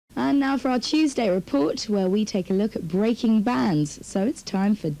And now for our Tuesday report, where we take a look at breaking bands. So it's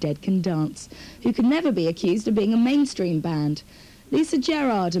time for Dead Can Dance, who can never be accused of being a mainstream band. Lisa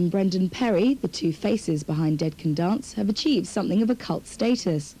Gerrard and Brendan Perry, the two faces behind Dead Can Dance, have achieved something of a cult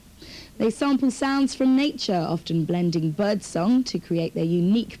status. They sample sounds from nature, often blending birdsong to create their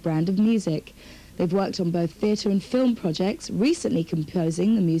unique brand of music. They've worked on both theatre and film projects, recently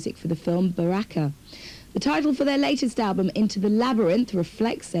composing the music for the film Baraka. The title for their latest album, Into the Labyrinth,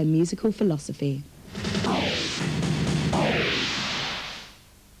 reflects their musical philosophy.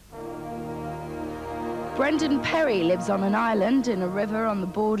 Brendan Perry lives on an island in a river on the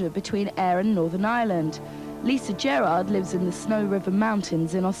border between Ayr and Northern Ireland. Lisa Gerrard lives in the Snow River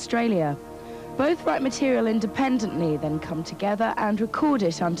Mountains in Australia. Both write material independently, then come together and record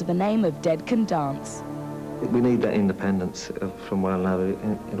it under the name of Dead Can Dance. We need that independence from one another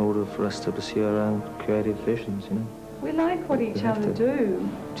in order for us to pursue our own creative visions, you know. We like what each other do,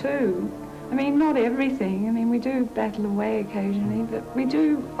 too. I mean, not everything. I mean, we do battle away occasionally, but we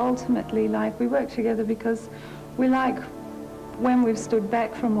do ultimately like, we work together because we like, when we've stood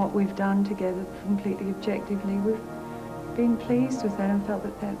back from what we've done together completely objectively, we've been pleased with that and felt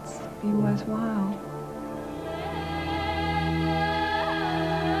that that's been worthwhile.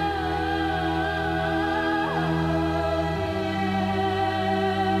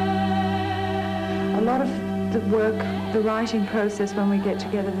 A lot of the work, the writing process when we get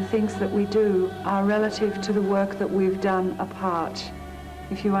together, the things that we do are relative to the work that we've done apart,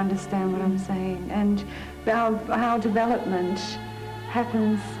 if you understand what I'm saying. And our development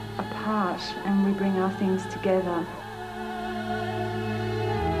happens apart and we bring our things together.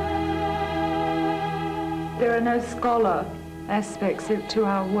 There are no scholar aspects to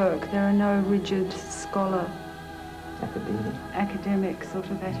our work. There are no rigid scholar academic sort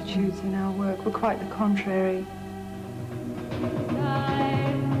of attitudes in our work. We're quite the contrary.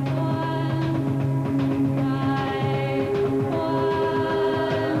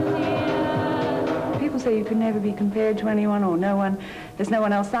 People say you can never be compared to anyone or no one, there's no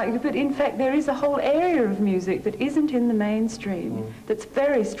one else like you, but in fact there is a whole area of music that isn't in the mainstream, that's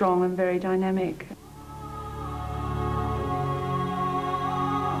very strong and very dynamic.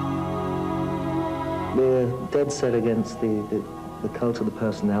 We're dead set against the cult of the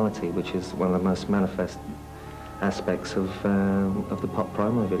personality, which is one of the most manifest aspects of the pop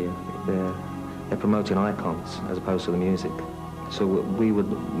promo video. They're promoting icons as opposed to the music. So we would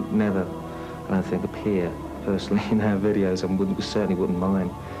never, I don't think, appear personally in our videos, and we certainly wouldn't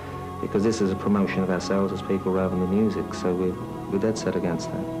mind, because this is a promotion of ourselves as people rather than the music. So we're dead set against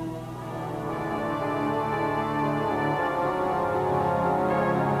that.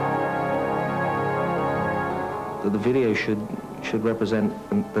 The video should represent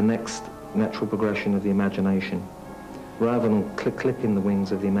the next natural progression of the imagination, rather than clipping the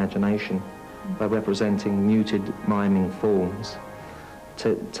wings of the imagination by representing muted miming forms.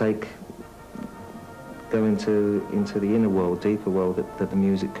 Go into the inner world, deeper world that the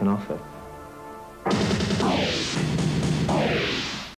music can offer.